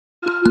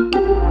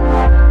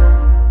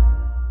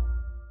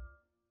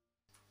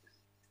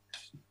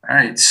All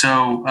right.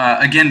 So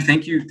again,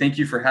 thank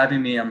you for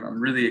having me. I'm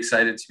really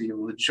excited to be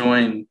able to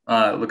join.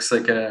 It looks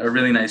like a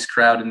really nice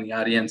crowd in the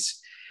audience,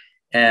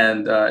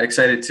 and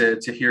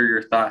excited to hear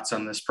your thoughts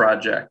on this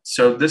project.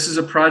 So this is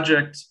a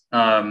project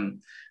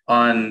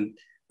on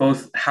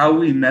both how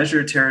we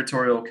measure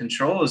territorial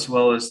control as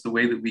well as the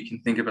way that we can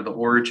think about the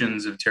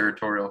origins of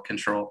territorial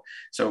control.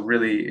 So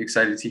really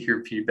excited to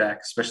hear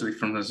feedback, especially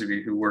from those of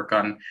you who work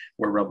on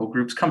where rebel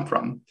groups come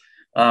from.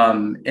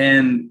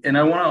 And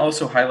I want to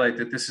also highlight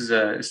that this is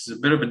a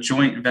bit of a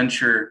joint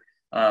venture.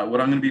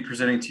 What I'm going to be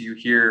presenting to you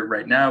here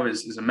right now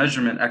is a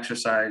measurement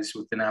exercise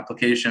with an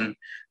application,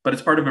 but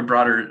it's part of a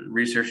broader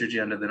research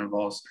agenda that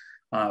involves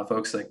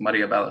folks like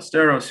Maria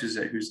Ballesteros,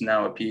 who's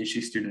now a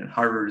PhD student at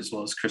Harvard, as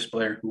well as Chris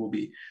Blair, who will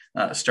be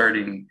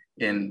starting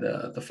in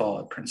the fall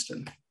at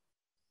Princeton.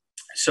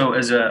 So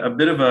as a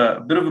bit of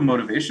a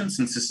motivation,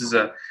 since this is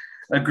a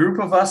group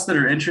of us that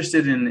are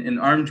interested in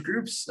armed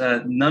groups,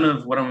 none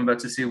of what I'm about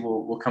to say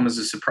will come as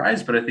a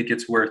surprise, but I think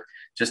it's worth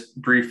just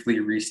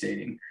briefly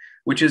restating,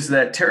 which is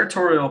that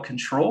territorial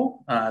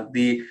control,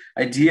 the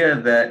idea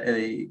that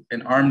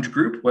an armed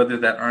group, whether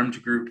that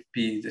armed group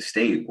be the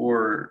state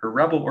or a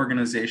rebel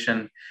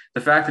organization,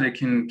 the fact that it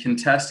can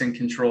contest and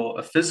control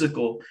a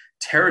physical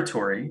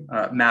territory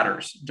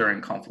matters during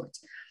conflict.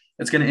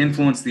 It's going to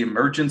influence the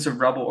emergence of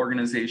rebel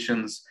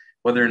organizations,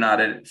 whether or not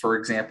it, for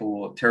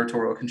example,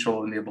 territorial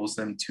control enables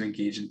them to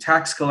engage in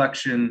tax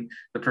collection,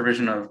 the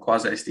provision of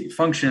quasi-state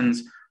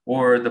functions,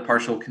 or the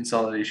partial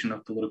consolidation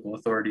of political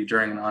authority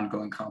during an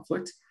ongoing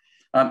conflict.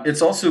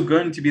 It's also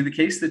going to be the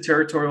case that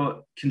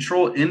territorial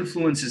control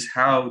influences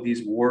how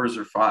these wars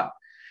are fought.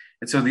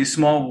 And so these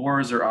small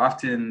wars are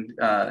often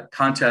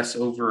contests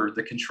over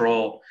the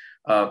control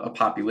of a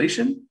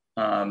population,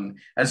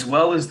 as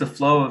well as the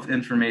flow of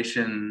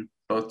information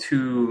both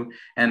to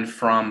and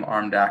from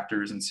armed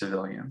actors and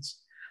civilians.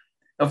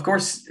 Of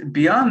course,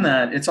 beyond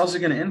that, it's also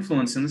going to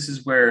influence, and this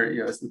is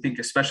where I think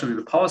especially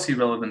the policy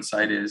relevant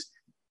side is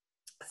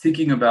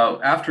thinking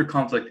about after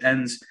conflict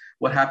ends,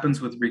 what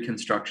happens with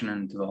reconstruction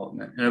and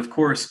development. And of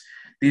course,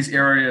 these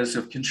areas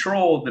of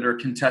control that are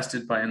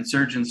contested by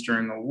insurgents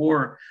during a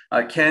war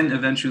can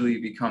eventually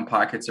become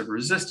pockets of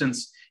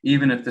resistance,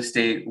 even if the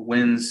state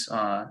wins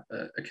a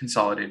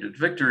consolidated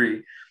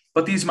victory.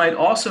 But these might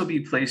also be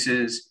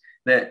places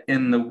that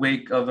in the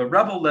wake of a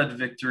rebel-led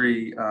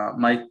victory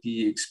might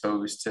be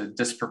exposed to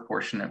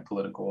disproportionate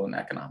political and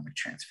economic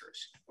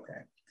transfers.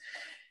 Okay.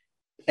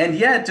 And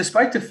yet,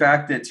 despite the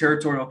fact that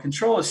territorial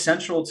control is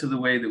central to the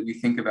way that we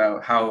think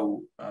about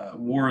how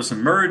wars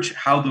emerge,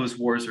 how those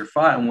wars are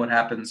fought, and what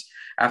happens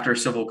after a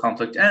civil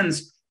conflict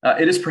ends,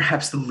 it is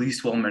perhaps the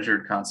least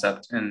well-measured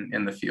concept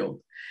in the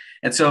field.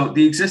 And so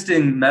the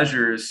existing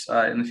measures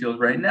in the field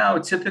right now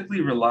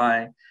typically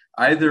rely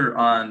either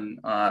on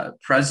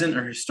present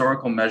or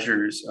historical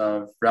measures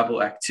of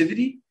rebel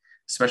activity,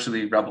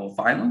 especially rebel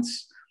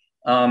violence,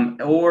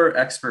 or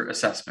expert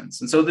assessments.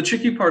 And so the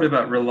tricky part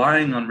about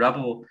relying on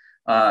rebel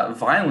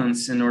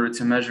violence in order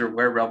to measure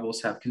where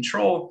rebels have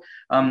control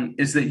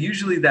is that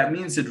usually that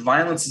means that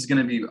violence is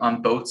going to be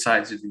on both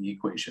sides of the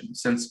equation,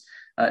 since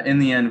in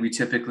the end, we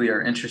typically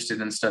are interested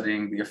in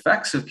studying the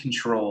effects of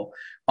control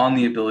on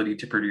the ability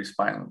to produce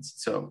violence.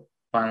 So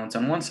violence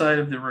on one side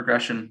of the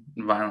regression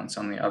and violence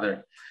on the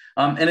other.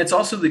 And it's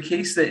also the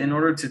case that in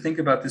order to think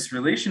about this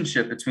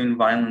relationship between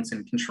violence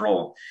and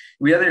control,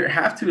 we either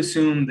have to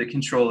assume that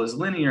control is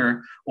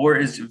linear or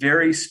is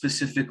very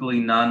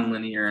specifically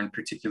nonlinear in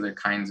particular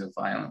kinds of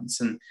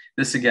violence. And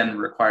this again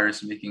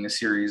requires making a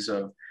series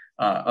of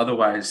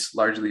otherwise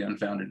largely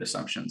unfounded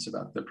assumptions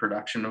about the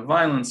production of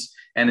violence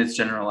and its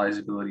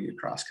generalizability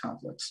across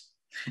conflicts.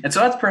 And so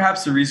that's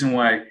perhaps the reason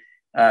why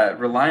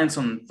reliance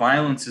on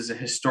violence as a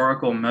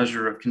historical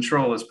measure of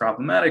control is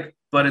problematic,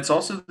 but it's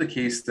also the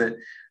case that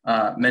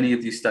many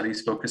of these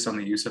studies focus on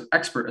the use of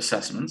expert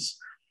assessments.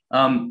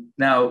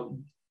 Now,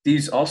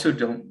 these also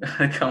don't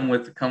come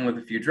with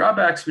a few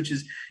drawbacks, which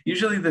is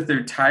usually that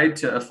they're tied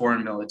to a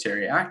foreign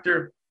military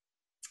actor.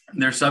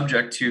 They're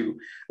subject to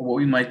what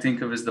we might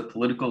think of as the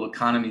political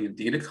economy of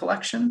data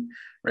collection,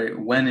 right?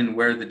 When and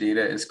where the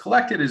data is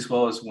collected, as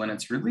well as when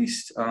it's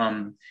released.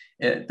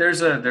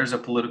 There's a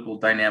political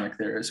dynamic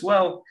there as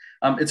well.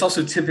 It's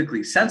also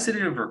typically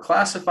sensitive or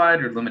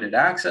classified or limited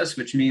access,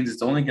 which means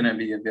it's only going to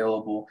be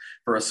available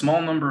for a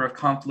small number of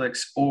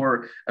conflicts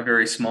or a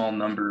very small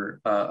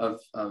number of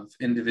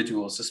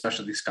individuals,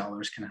 especially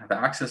scholars, can have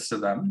access to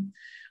them.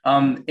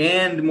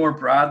 And more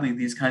broadly,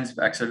 these kinds of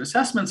expert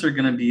assessments are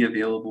going to be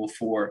available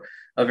for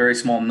a very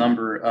small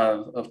number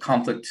of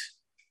conflicts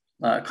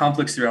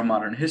throughout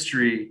modern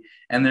history,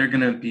 and they're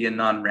going to be a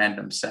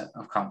non-random set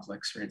of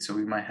conflicts, right? So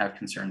we might have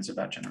concerns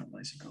about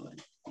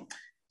generalizability.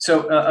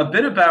 So a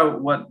bit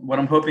about what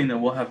I'm hoping that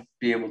we'll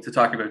be able to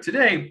talk about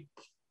today,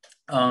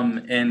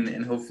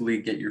 and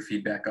hopefully get your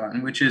feedback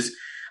on, which is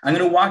I'm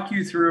going to walk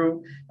you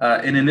through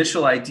an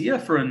initial idea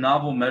for a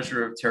novel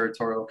measure of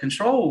territorial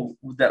control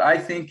that I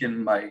think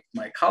and my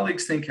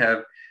colleagues think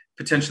have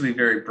potentially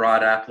very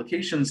broad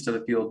applications to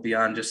the field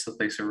beyond just the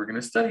place where we're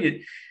going to study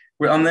it.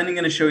 I'm then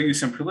going to show you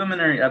some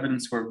preliminary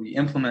evidence where we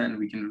implement and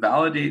we can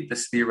validate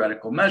this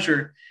theoretical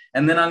measure.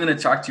 And then I'm going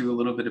to talk to you a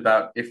little bit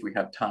about, if we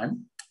have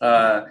time,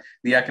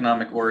 the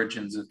economic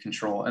origins of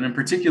control. And in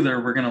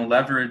particular, we're going to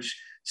leverage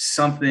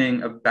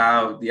something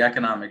about the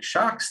economic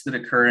shocks that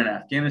occur in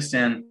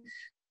Afghanistan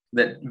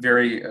that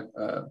vary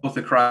both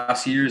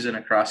across years and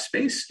across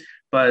space,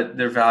 but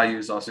their value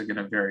is also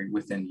going to vary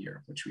within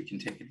year, which we can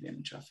take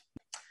advantage of.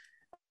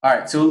 All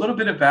right, so a little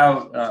bit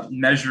about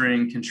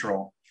measuring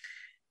control.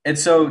 And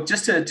so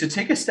just to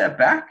take a step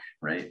back,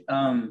 right,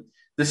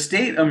 the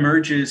state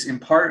emerges in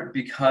part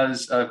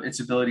because of its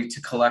ability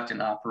to collect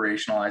and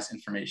operationalize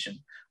information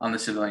on the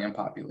civilian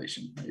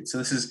population, right? So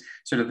this is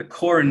sort of the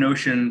core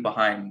notion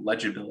behind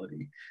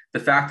legibility. The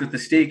fact that the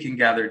state can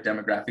gather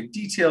demographic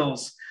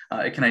details,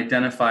 it can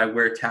identify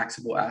where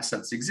taxable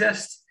assets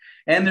exist,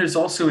 and there's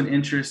also an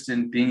interest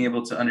in being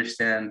able to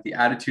understand the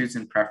attitudes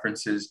and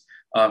preferences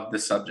of the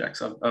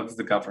subjects, of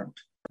the governed,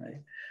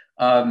 right?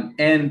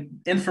 And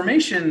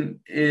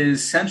information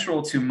is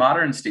central to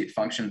modern state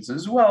functions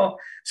as well,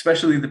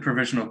 especially the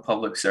provision of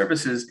public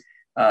services.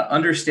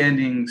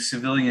 Understanding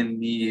civilian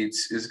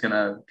needs is going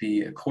to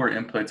be a core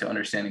input to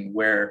understanding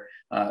where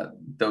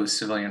those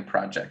civilian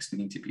projects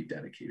need to be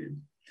dedicated.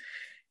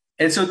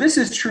 And so this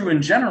is true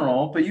in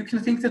general, but you can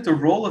think that the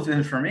role of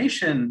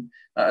information,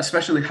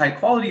 especially high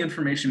quality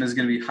information, is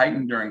going to be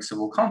heightened during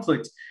civil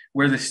conflict,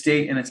 where the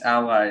state and its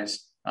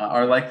allies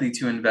are likely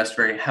to invest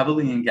very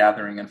heavily in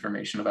gathering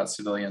information about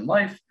civilian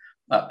life,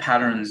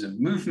 patterns of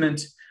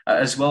movement,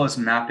 as well as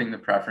mapping the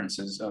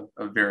preferences of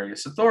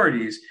various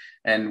authorities.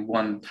 And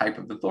one type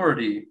of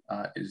authority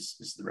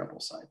is the rebel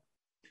side.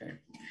 Okay.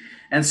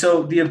 And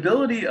so the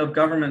ability of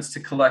governments to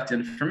collect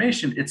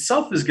information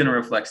itself is going to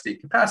reflect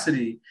state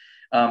capacity.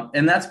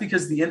 And that's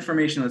because the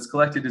information that's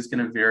collected is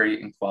going to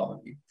vary in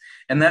quality.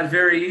 And that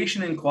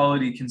variation in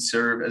quality can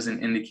serve as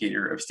an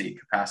indicator of state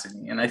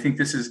capacity. And I think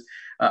this is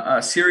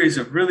a series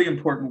of really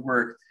important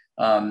work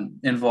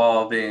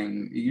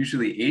involving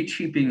usually age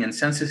heaping and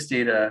census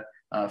data.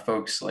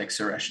 Folks like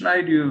Suresh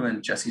Naidu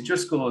and Jesse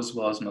Driscoll, as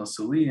well as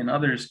Melissa Lee and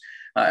others,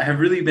 have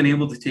really been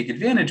able to take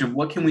advantage of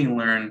what can we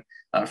learn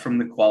from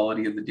the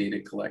quality of the data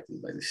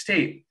collected by the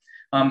state.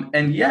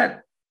 And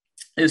yet,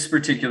 this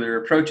particular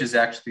approach is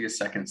actually a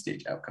second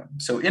stage outcome.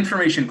 So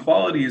information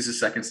quality is a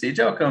second stage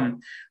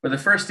outcome, where the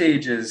first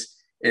stage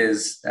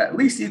is at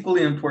least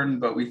equally important,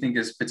 but we think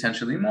is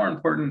potentially more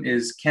important,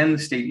 is can the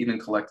state even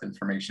collect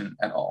information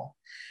at all?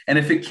 And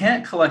if it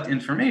can't collect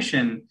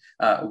information,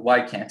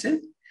 why can't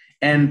it?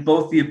 And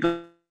both the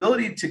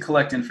ability to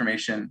collect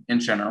information in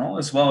general,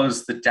 as well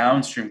as the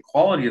downstream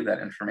quality of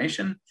that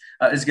information,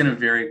 is going to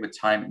vary with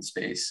time and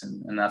space.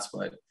 And that's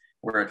what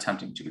we're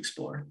attempting to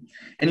explore.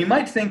 And you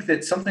might think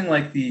that something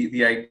like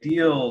the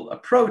ideal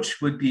approach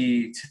would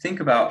be to think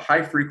about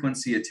high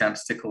frequency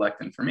attempts to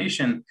collect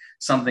information,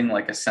 something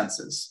like a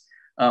census.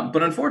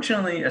 But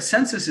unfortunately, a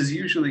census is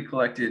usually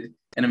collected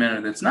in a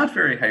manner that's not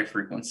very high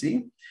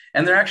frequency,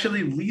 and they're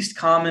actually least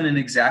common in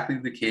exactly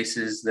the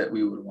cases that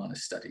we would want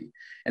to study.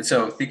 And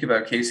so think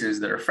about cases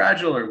that are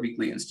fragile or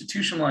weakly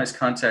institutionalized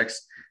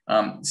contexts.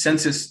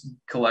 Census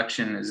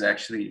collection is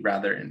actually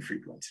rather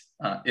infrequent,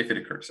 if it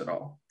occurs at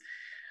all.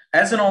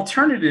 As an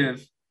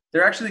alternative,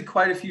 there are actually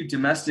quite a few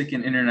domestic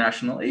and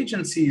international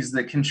agencies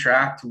that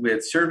contract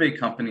with survey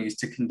companies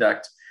to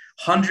conduct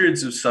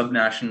hundreds of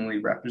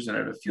subnationally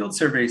representative field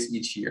surveys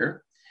each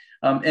year.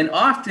 And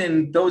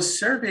often those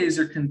surveys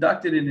are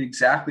conducted in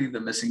exactly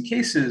the missing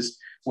cases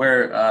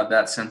where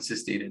that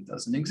census data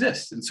doesn't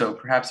exist. And so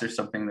perhaps there's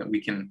something that we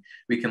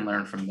can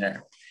learn from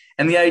there.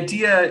 And the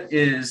idea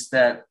is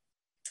that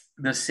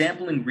the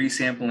sampling,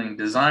 resampling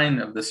design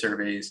of the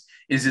surveys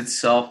is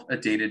itself a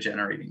data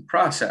generating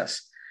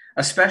process,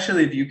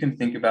 especially if you can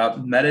think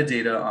about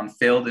metadata on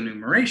failed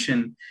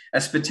enumeration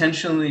as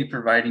potentially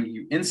providing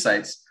you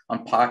insights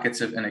on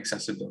pockets of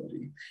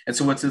inaccessibility. And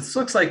so what this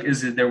looks like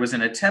is that there was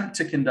an attempt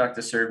to conduct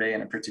a survey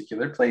in a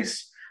particular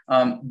place,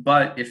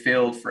 but it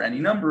failed for any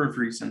number of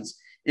reasons.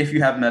 If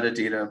you have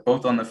metadata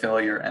both on the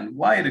failure and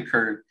why it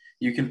occurred,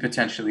 you can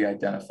potentially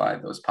identify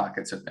those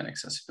pockets of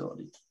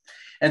inaccessibility.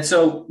 And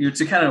so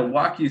to kind of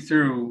walk you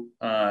through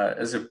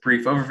as a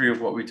brief overview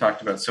of what we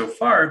talked about so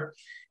far,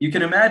 you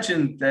can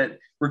imagine that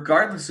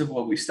regardless of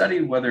what we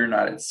study, whether or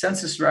not it's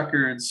census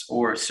records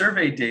or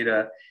survey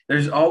data,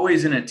 there's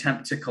always an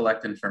attempt to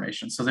collect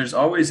information. So there's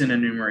always an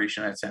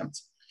enumeration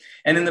attempt.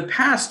 And in the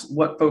past,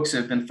 what folks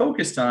have been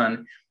focused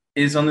on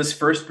is on this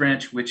first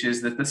branch, which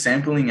is that the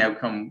sampling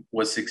outcome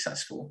was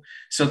successful.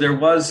 So there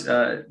was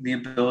the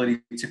ability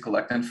to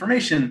collect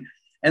information,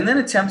 and then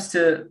attempts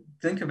to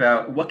think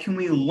about what can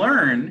we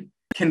learn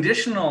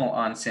conditional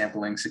on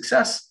sampling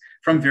success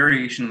from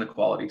variation in the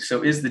quality.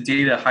 So is the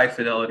data high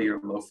fidelity or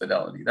low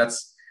fidelity?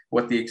 That's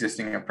what the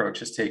existing approach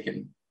has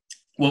taken.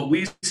 What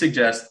we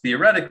suggest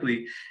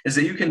theoretically is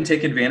that you can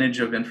take advantage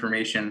of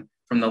information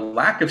from the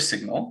lack of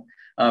signal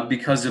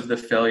because of the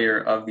failure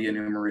of the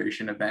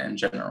enumeration event in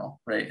general,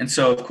 right? And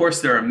so, of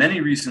course, there are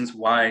many reasons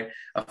why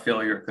a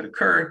failure could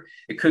occur.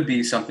 It could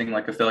be something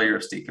like a failure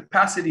of state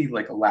capacity,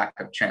 like a lack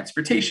of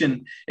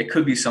transportation. It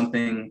could be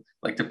something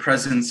like the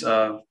presence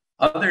of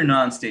other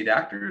non-state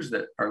actors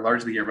that are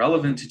largely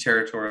irrelevant to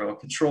territorial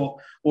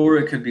control, or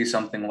it could be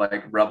something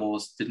like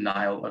rebels'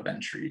 denial of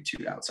entry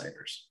to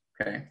outsiders,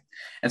 okay?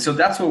 And so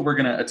that's what we're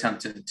gonna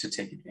attempt to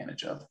take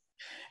advantage of.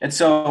 And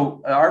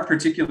so our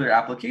particular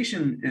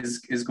application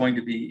is going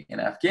to be in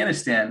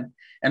Afghanistan,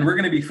 and we're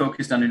going to be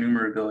focused on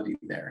enumerability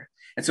there.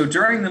 And so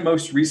during the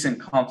most recent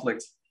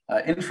conflict,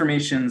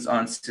 informations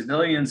on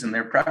civilians and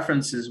their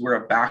preferences were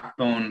a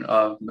backbone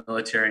of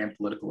military and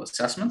political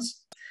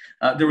assessments.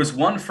 There was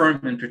one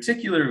firm in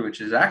particular, which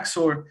is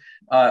Axor,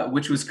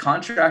 which was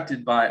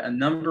contracted by a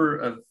number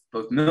of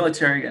both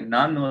military and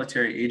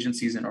non-military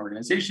agencies and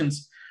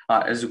organizations,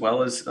 as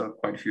well as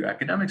quite a few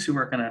academics who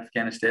work in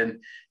Afghanistan,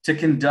 to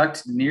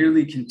conduct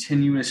nearly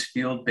continuous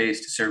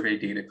field-based survey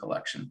data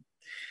collection.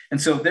 And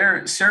so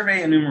their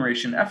survey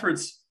enumeration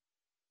efforts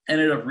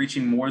ended up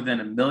reaching more than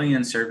 1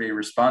 million survey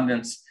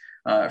respondents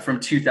from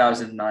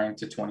 2009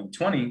 to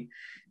 2020.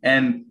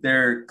 And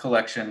their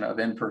collection of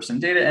in-person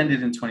data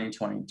ended in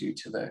 2020 due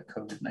to the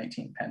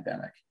COVID-19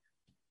 pandemic.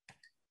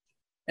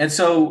 And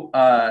so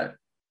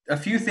a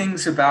few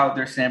things about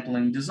their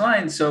sampling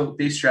design. So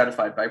they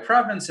stratified by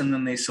province, and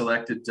then they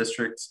selected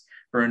districts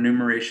for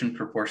enumeration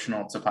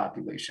proportional to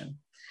population.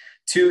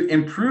 To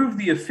improve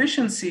the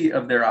efficiency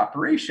of their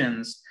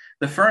operations,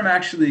 the firm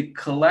actually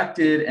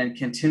collected and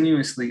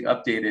continuously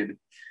updated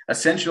a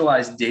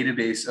centralized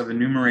database of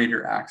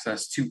enumerator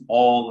access to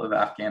all of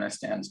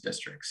Afghanistan's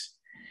districts.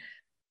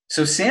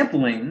 So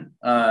sampling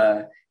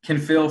can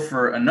fail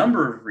for a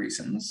number of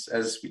reasons.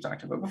 As we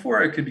talked about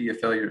before, it could be a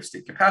failure of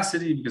state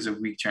capacity because of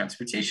weak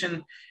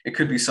transportation. It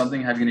could be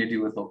something having to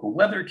do with local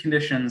weather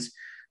conditions.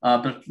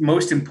 But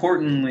most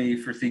importantly,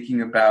 for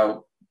thinking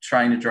about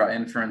trying to draw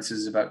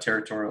inferences about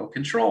territorial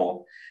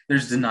control,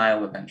 there's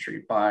denial of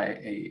entry by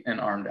an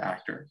armed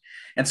actor.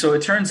 And so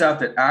it turns out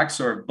that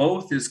Axor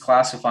both is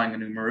classifying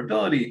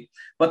enumerability,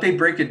 but they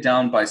break it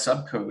down by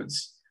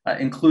subcodes,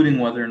 including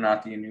whether or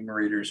not the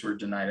enumerators were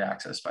denied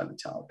access by the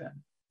Taliban.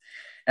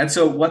 And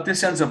so what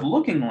this ends up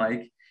looking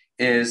like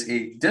is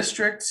a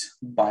district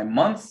by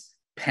month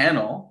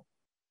panel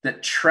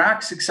that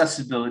tracks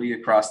accessibility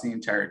across the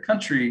entire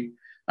country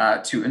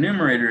to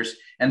enumerators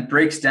and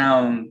breaks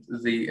down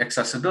the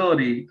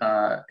accessibility,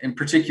 in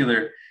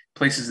particular,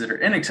 places that are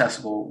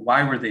inaccessible.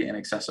 Why were they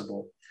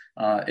inaccessible?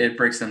 It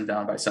breaks them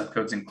down by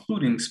subcodes,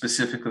 including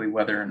specifically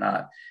whether or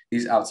not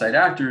these outside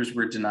actors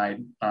were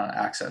denied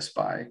access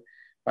by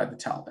the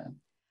Taliban.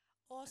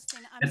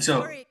 Austin, I'm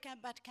sorry,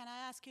 but can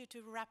I ask you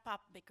to wrap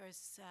up,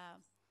 because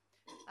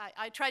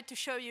I tried to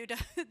show you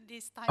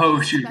this time.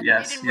 Oh shoot! But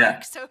yes, it didn't yeah.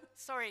 work, so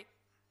sorry.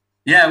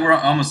 Yeah, we're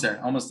almost there,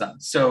 almost done.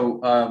 So,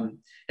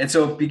 and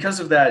so because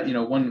of that,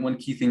 one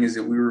key thing is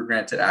that we were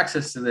granted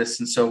access to this,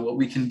 and so what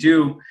we can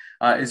do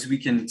is we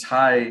can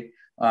tie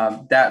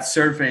that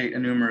survey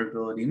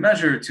enumerability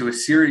measure to a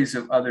series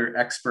of other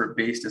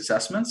expert-based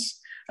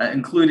assessments,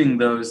 including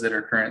those that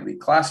are currently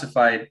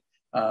classified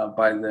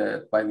by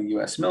the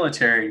U.S.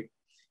 military.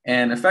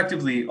 And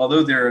effectively,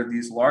 although there are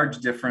these large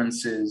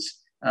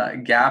differences,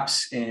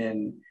 gaps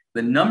in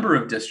the number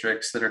of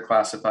districts that are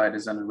classified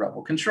as under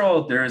rebel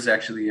control, there is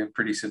actually a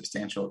pretty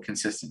substantial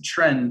consistent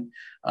trend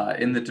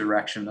in the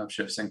direction of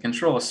shifts in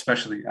control,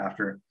 especially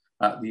after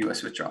the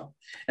U.S. withdrawal.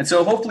 And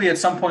so hopefully at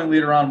some point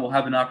later on, we'll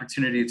have an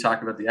opportunity to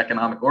talk about the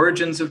economic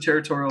origins of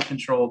territorial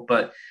control.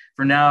 But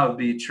for now, it'd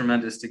be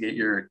tremendous to get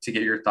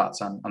your thoughts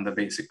on the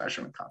basic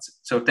measurement concept.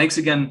 So thanks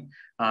again,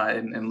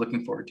 and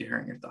looking forward to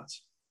hearing your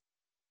thoughts.